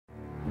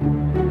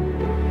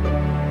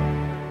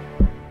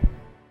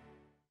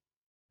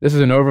This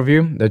is an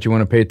overview that you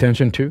want to pay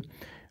attention to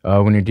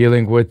when you're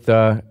dealing with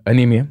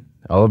anemia.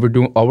 All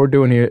we're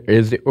doing here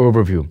is the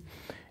overview.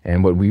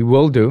 And what we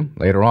will do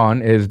later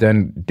on is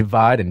then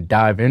divide and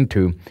dive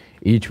into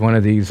each one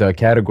of these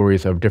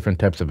categories of different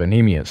types of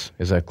anemias.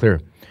 Is that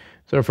clear?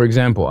 So, for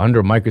example,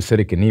 under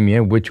microcytic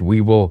anemia, which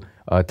we will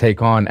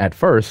take on at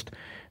first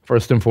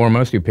and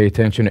foremost, you pay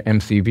attention to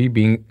MCV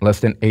being less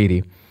than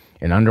 80.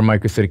 And under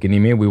microcytic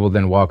anemia, we will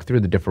then walk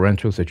through the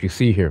differentials that you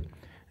see here.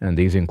 And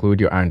these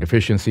include your iron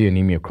deficiency,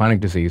 anemia of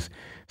chronic disease,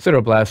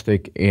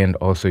 sideroblastic, and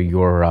also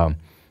your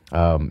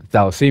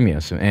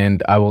thalassemias.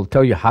 And I will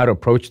tell you how to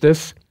approach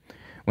this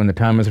when the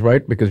time is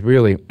right, because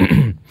really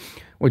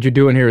what you're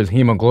doing here is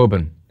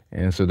hemoglobin.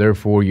 And so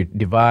therefore you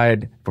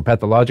divide for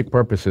pathologic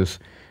purposes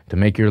to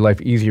make your life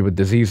easier with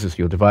diseases.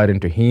 You'll divide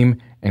into heme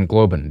and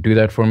globin. Do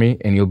that for me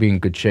and you'll be in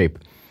good shape.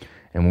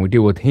 And when we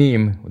deal with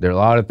heme, there are a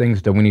lot of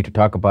things that we need to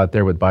talk about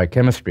there with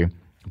biochemistry.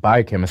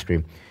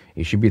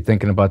 You should be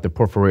thinking about the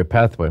porphyria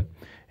pathway.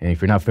 And if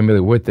you're not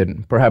familiar with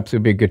it, perhaps it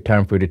would be a good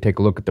time for you to take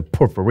a look at the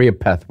porphyria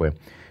pathway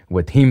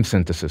with heme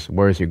synthesis,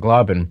 whereas your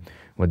globin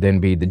would then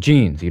be the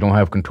genes. You don't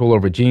have control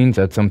over genes.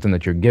 That's something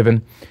that you're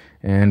given.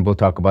 And we'll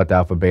talk about the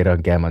alpha, beta,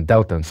 gamma,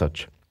 delta, and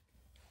such.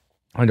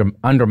 Under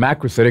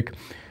macrocytic,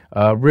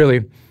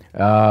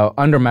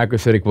 under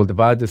macrocytic, we'll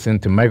divide this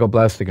into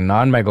megaloblastic and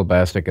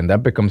non-megaloblastic, and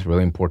that becomes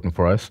really important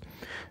for us.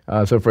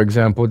 So, for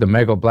example, the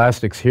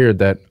megaloblastics here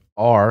that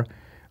are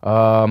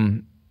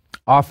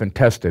often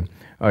tested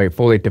are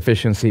folate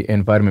deficiency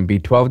and vitamin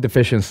B12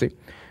 deficiency.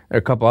 There are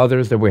a couple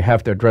others that we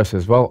have to address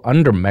as well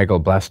under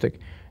megaloblastic,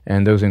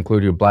 and those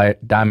include your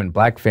diamond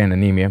black fan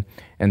anemia,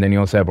 and then you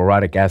also have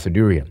orotic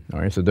aciduria. All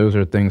right, so those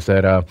are things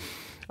that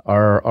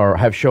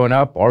have shown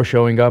up, are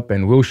showing up,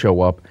 and will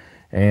show up.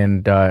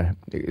 And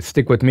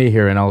stick with me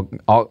here, and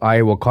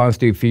I will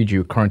constantly feed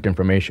you current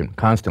information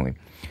constantly.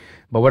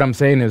 But what I'm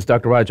saying is,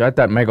 Dr. Raj, I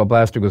thought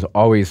megaloblastic was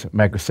always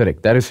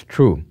macrocytic. That is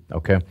true,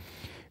 okay?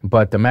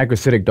 But the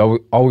macrocytic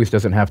always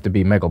doesn't have to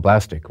be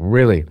megaloblastic.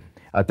 Really,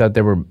 I thought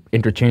they were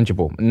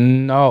interchangeable.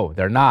 No,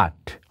 they're not.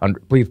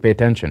 Please pay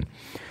attention.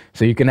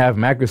 So you can have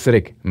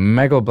macrocytic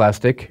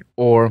megaloblastic,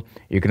 or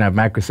you can have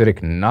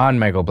macrocytic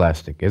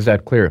non-megaloblastic. Is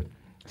that clear?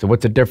 So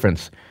what's the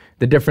difference?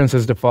 The difference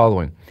is the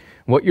following.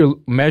 What you're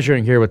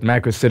measuring here with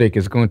macrocytic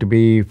is going to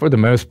be, for the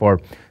most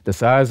part, the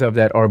size of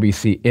that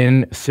RBC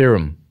in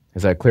serum.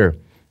 Is that clear?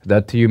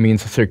 That to you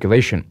means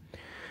circulation.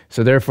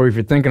 So therefore, if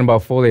you're thinking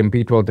about folate and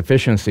B12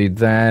 deficiency,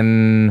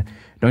 then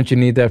don't you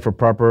need that for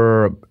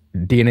proper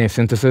DNA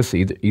synthesis,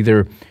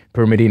 either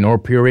pyrimidine or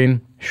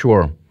purine?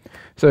 Sure.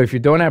 So if you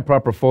don't have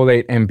proper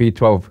folate and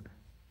B12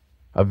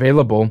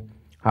 available,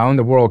 how in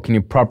the world can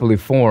you properly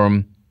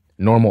form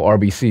normal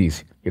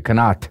RBCs? You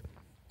cannot.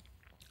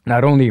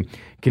 Not only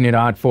can you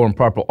not form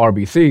proper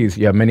RBCs,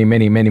 you have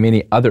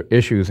many other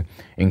issues,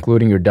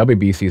 including your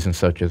WBCs and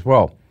such as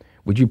well.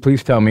 Would you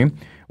please tell me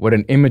what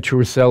an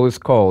immature cell is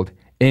called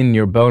in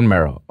your bone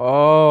marrow?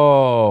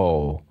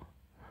 Oh,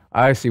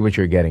 I see what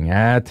you're getting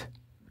at.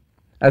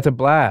 That's a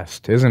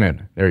blast, isn't it?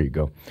 There you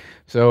go.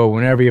 So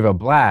whenever you have a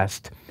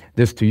blast,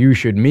 this to you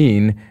should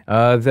mean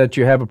that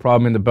you have a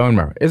problem in the bone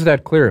marrow. Is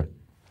that clear?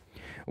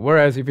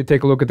 Whereas if you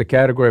take a look at the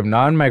category of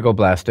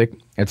non-megaloblastic,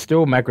 it's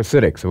still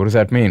macrocytic. So what does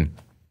that mean?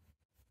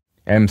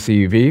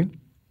 MCV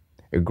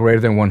greater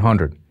than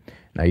 100.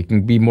 Now you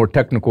can be more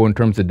technical in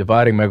terms of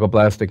dividing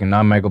megaloblastic and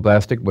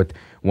non-megaloblastic with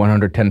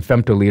 110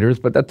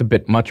 femtoliters, but that's a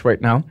bit much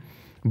right now.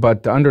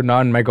 But under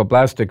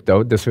non-megaloblastic,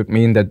 though, this would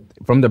mean that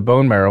from the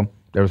bone marrow,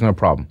 there was no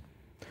problem.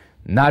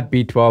 Not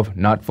B12,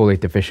 not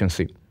folate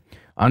deficiency.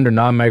 Under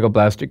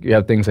non-megaloblastic, you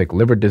have things like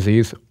liver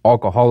disease,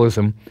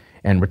 alcoholism,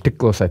 and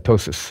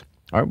reticulocytosis.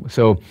 All right,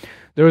 so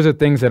those are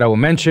things that I will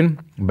mention,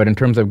 but in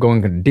terms of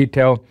going into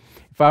detail,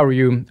 if I were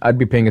you, I'd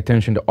be paying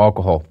attention to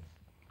alcohol.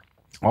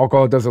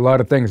 Alcohol does a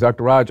lot of things.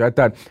 Dr. Raj, I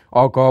thought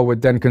alcohol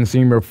would then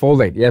consume your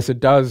folate. Yes, it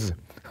does.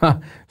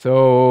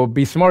 So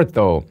be smart,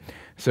 though.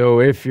 So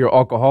if your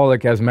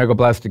alcoholic has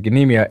megaloblastic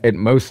anemia, it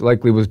most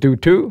likely was due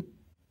to,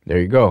 there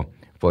you go,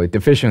 folate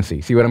deficiency.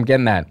 See what I'm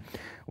getting at?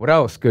 What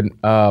else could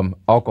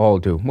alcohol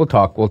do? We'll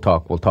talk.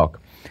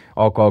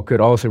 Alcohol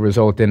could also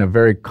result in a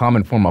very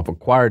common form of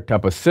acquired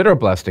type of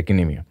sideroblastic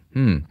anemia.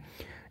 And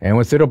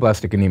what's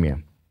sideroblastic anemia?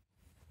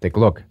 Take a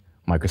look.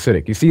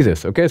 Microcytic. You see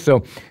this, okay?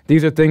 So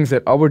these are things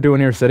that all we're doing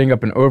here, setting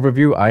up an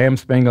overview. I am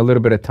spending a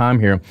little bit of time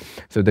here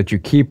so that you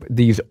keep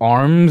these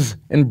arms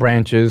and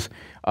branches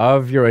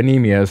of your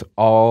anemias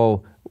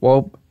all,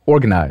 well,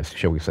 organized,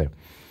 shall we say.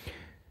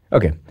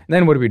 Okay,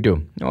 then what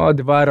do? I'll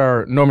divide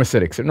our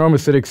normocytics. And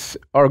normocytics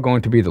are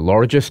going to be the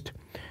largest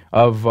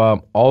of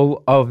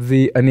all of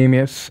the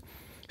anemias.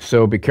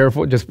 So be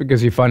careful, just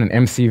because you find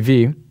an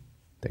MCV,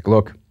 take a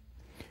look,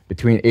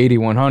 between 80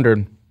 and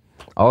 100,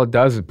 all it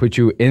does is put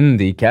you in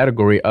the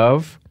category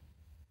of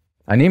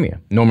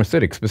anemia,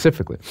 normocytic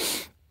specifically.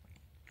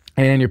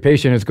 And your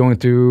patient is going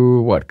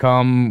to,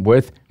 come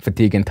with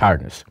fatigue and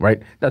tiredness,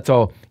 right? That's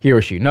all he or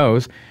she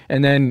knows.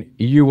 And then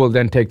you will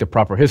then take the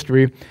proper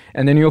history,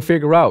 and then you'll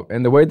figure out.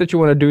 And the way that you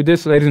want to do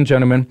this, ladies and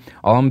gentlemen,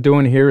 all I'm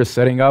doing here is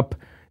setting up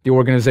the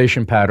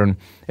organization pattern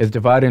is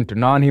divided into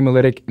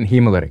non-hemolytic and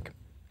hemolytic.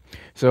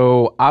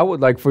 So I would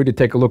like for you to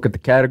take a look at the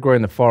category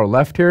in the far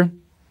left here,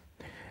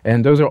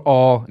 and those are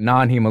all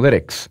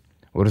non-hemolytics.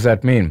 What does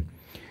that mean?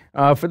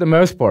 For the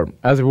most part,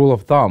 as a rule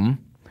of thumb,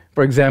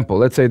 for example,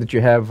 let's say that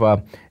you have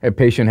a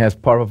patient has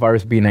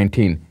parvovirus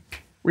B19.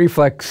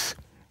 Reflex,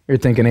 you're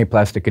thinking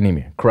aplastic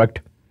anemia,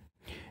 correct?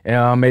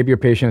 Maybe your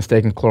patient is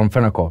taking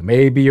chloramphenicol.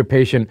 Maybe your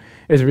patient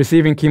is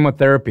receiving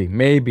chemotherapy.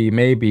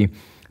 Maybe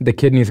the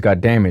kidneys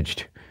got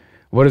damaged.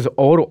 What does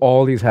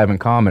all these have in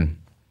common?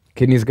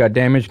 Kidneys got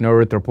damaged, no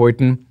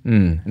erythropoietin,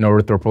 no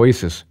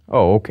erythropoiesis.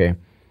 Oh, okay.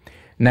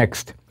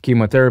 Next,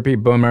 chemotherapy,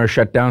 bone marrow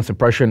shutdown,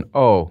 suppression.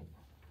 Oh,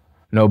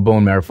 no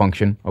bone marrow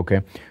function.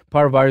 Okay.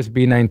 Parvovirus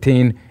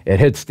B19, it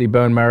hits the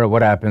bone marrow.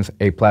 What happens?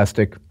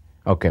 Aplastic.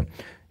 Okay.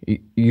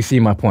 You see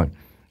my point.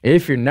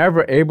 If you're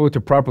never able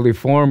to properly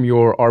form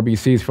your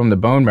RBCs from the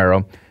bone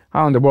marrow,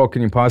 how in the world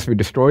can you possibly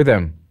destroy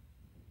them?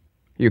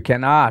 You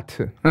cannot.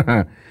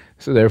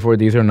 So therefore,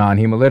 these are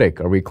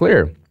non-hemolytic. Are we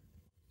clear?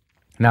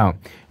 Now,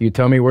 you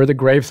tell me where the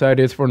grave site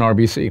is for an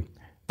RBC.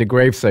 The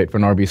grave site for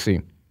an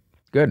RBC.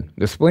 Good.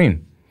 The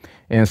spleen.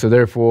 And so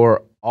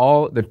therefore,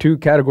 all the two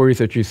categories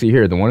that you see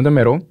here, the one in the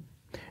middle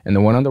and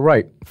the one on the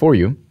right for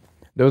you,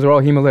 those are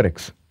all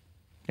hemolytics.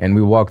 And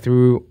we walk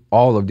through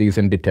all of these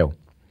in detail.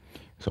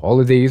 So all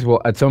of these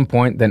will at some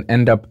point then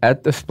end up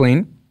at the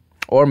spleen,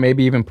 or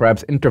maybe even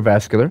perhaps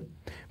intravascular,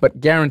 but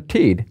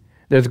guaranteed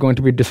there's going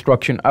to be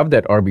destruction of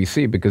that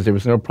RBC because there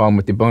was no problem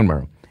with the bone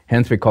marrow.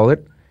 Hence we call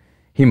it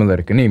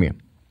hemolytic anemia.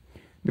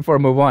 Before I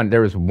move on,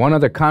 there is one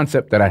other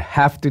concept that I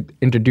have to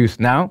introduce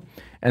now,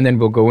 and then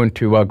we'll go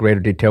into greater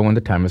detail when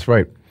the time is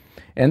right.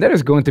 And that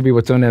is going to be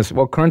what's known as,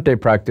 well, current day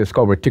practice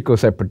called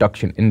reticulocyte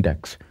production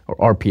index,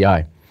 or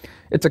RPI.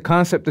 It's a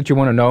concept that you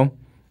want to know,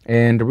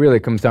 and really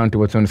it comes down to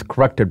what's known as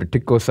corrected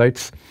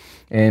reticulocytes.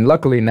 And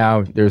luckily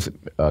now there's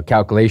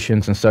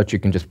calculations and such. You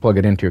can just plug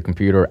it into your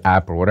computer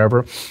app or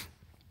whatever,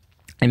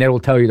 and it will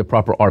tell you the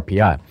proper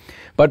RPI.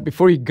 But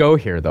before you go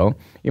here, though,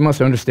 you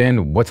must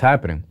understand what's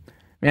happening.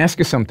 Let me ask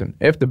you something.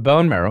 If the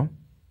bone marrow,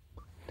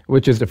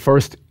 which is the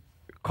first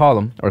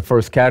column or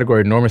first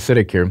category,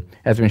 normocytic here,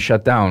 has been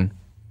shut down,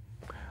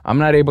 I'm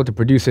not able to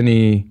produce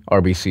any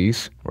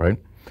RBCs, right?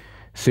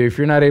 So if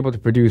you're not able to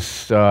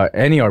produce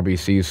any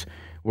RBCs,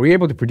 were you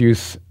able to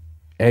produce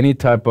any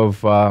type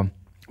of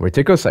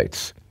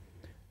reticulocytes?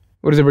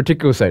 What is a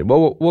reticulocyte?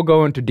 Well, we'll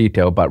go into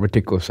detail about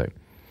reticulocyte.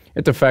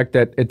 It's the fact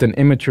that it's an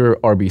immature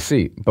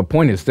RBC. But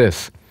point is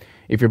this.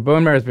 If your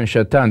bone marrow has been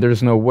shut down,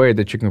 there's no way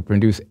that you can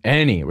produce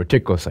any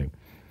reticulocyte.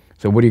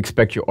 So what do you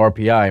expect your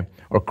RPI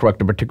or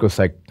corrected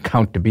reticulocyte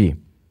count to be?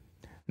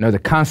 Know the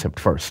concept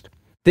first.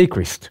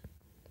 Decreased.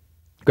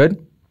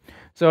 Good?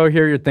 So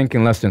here you're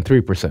thinking less than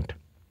 3%.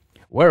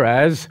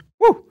 Whereas,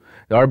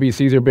 the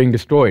RBCs are being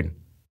destroyed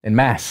in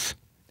mass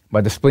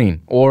by the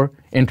spleen or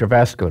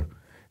intravascular.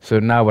 So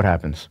now what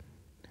happens?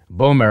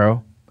 Bone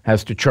marrow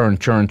has to churn,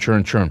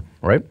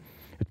 right?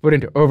 It's put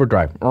into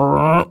overdrive.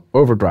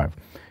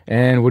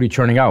 And what are you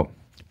churning out?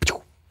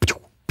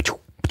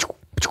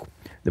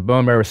 The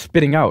bone marrow is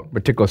spitting out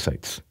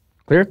reticulocytes.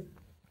 Clear?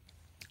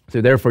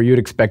 So therefore, you'd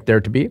expect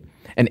there to be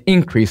an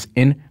increase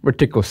in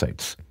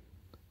reticulocytes.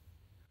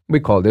 We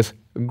call this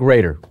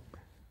greater.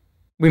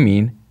 We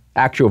mean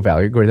actual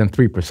value greater than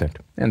 3%,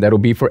 and that'll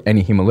be for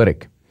any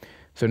hemolytic.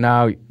 So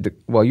now,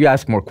 you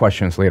ask more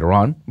questions later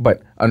on,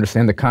 but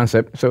understand the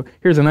concept. So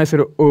here's a nice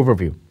little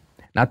overview.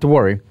 Not to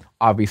worry,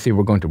 obviously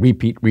we're going to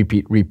repeat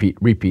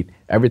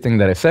everything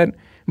that I said,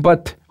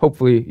 but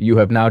hopefully you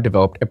have now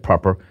developed a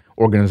proper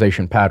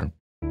organization pattern.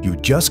 You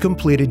just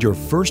completed your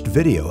first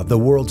video of the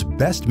world's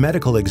best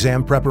medical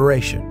exam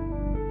preparation.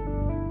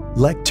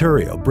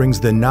 Lecturio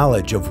brings the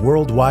knowledge of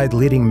worldwide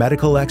leading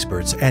medical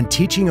experts and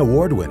teaching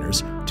award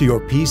winners to your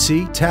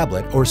PC,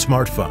 tablet, or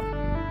smartphone.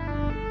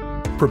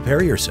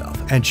 Prepare yourself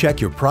and check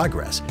your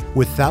progress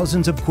with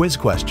thousands of quiz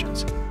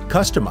questions,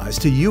 customized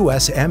to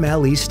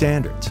USMLE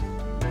standards.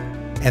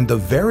 And the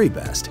very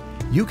best,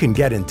 you can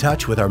get in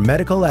touch with our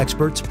medical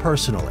experts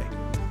personally.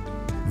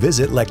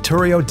 Visit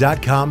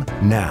Lecturio.com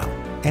now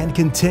and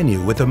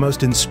continue with the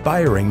most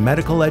inspiring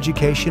medical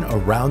education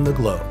around the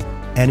globe,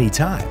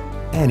 anytime,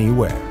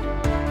 anywhere.